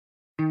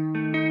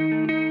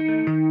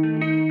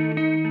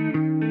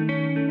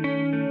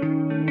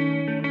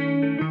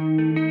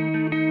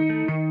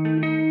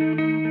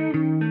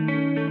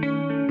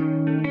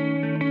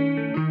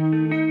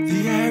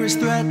The air is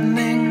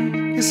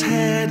threatening, his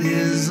head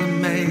is a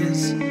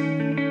maze,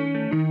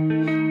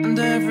 and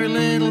every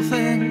little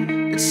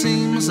thing, it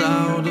seems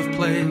out of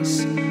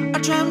place. I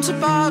dreamt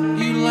about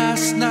you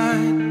last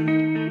night.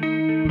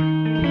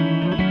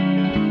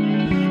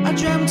 I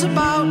dreamt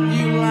about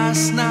you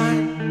last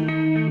night.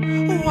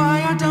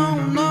 Why I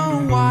don't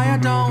know, why I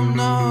don't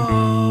know.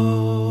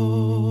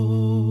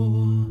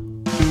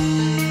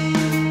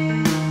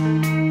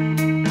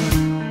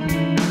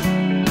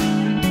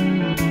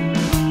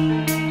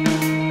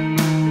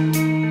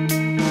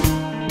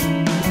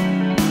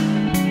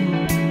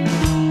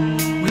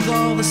 With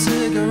all the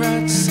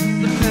cigarettes,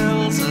 the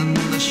pills and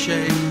the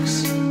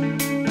shakes,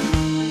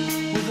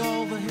 with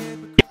all the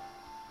hypocrites.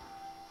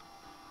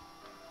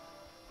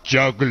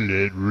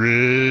 Chocolate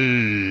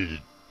red.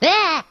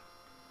 Ah!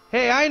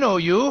 Hey, I know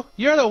you.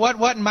 You're the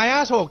what in my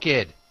asshole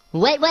kid.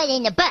 What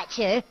in the butt,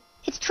 sir?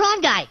 It's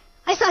Tron Guy.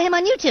 I saw him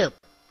on YouTube.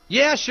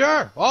 Yeah,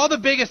 sure. All the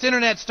biggest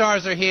internet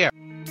stars are here.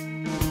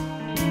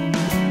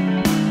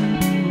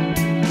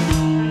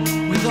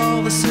 With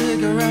all the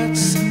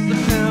cigarettes, the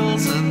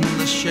pills and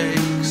the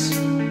shakes,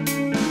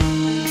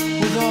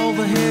 with all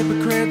the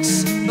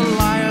hypocrites, the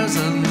liars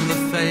and the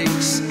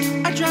fakes.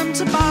 I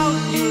dreamt about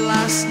you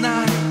last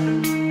night.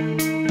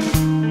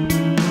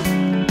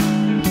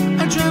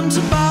 I dreamt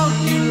about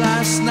you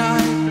last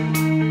night.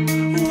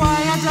 Why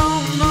I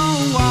don't know,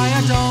 why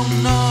I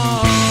don't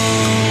know.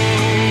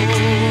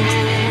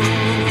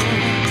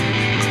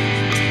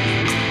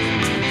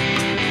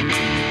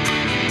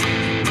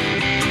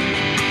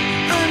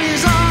 And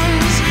his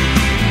eyes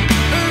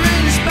are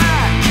in his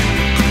back,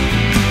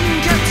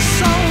 kept his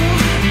soul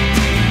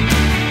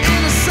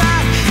in a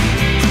sack,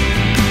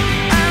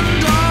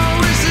 and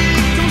always he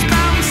comes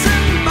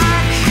bouncing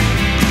back.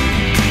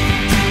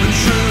 The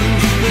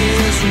truth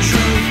isn't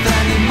truth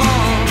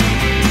anymore.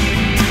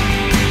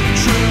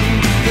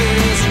 Truth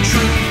isn't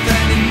truth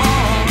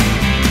anymore.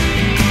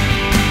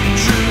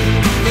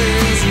 Truth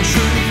isn't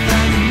truth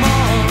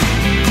anymore.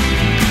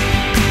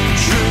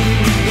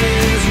 Truth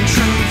isn't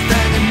truth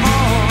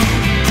anymore.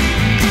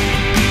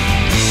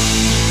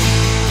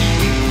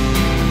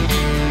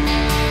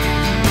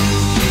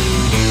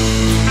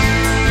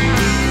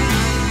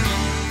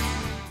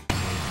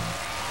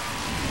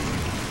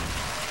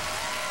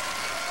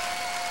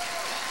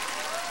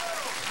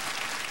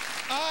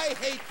 I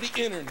hate the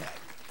internet.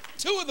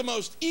 Two of the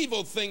most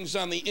evil things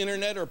on the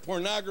internet are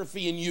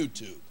pornography and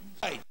YouTube.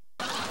 Right.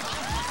 And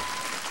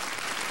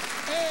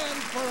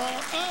for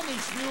our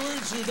Amish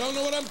viewers who don't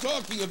know what I'm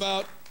talking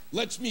about,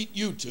 let's meet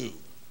YouTube.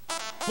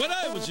 When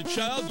I was a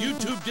child,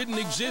 YouTube didn't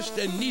exist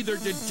and neither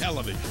did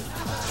television.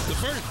 The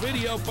first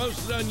video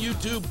posted on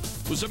YouTube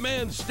was a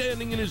man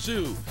standing in a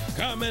zoo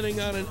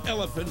commenting on an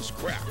elephant's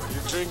crap.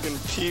 You're drinking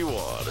pea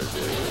water,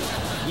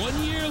 dude.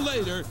 1 year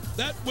later,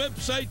 that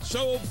website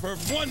sold for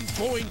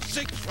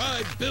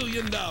 $1.65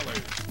 billion.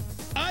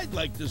 I'd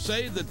like to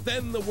say that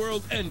then the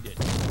world ended,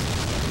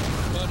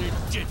 but it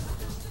didn't.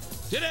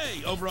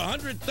 Today, over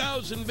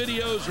 100,000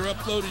 videos are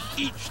uploaded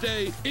each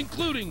day,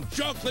 including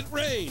Chocolate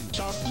Rain.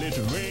 Chocolate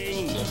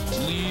rain.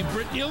 Leave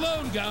Britney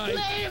alone, guys.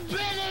 Leave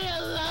Britney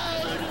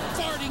alone!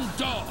 Farting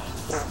dog.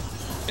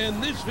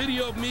 And this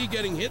video of me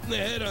getting hit in the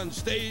head on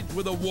stage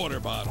with a water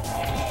bottle.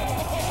 All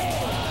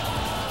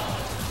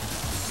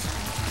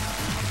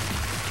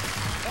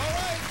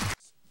right.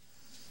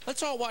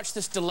 Let's all watch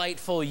this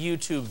delightful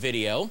YouTube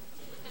video.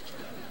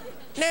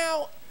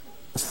 Now,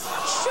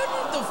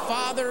 shouldn't the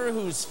father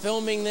who's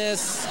filming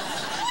this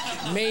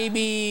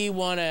maybe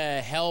want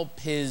to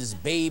help his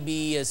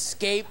baby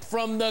escape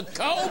from the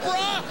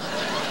cobra?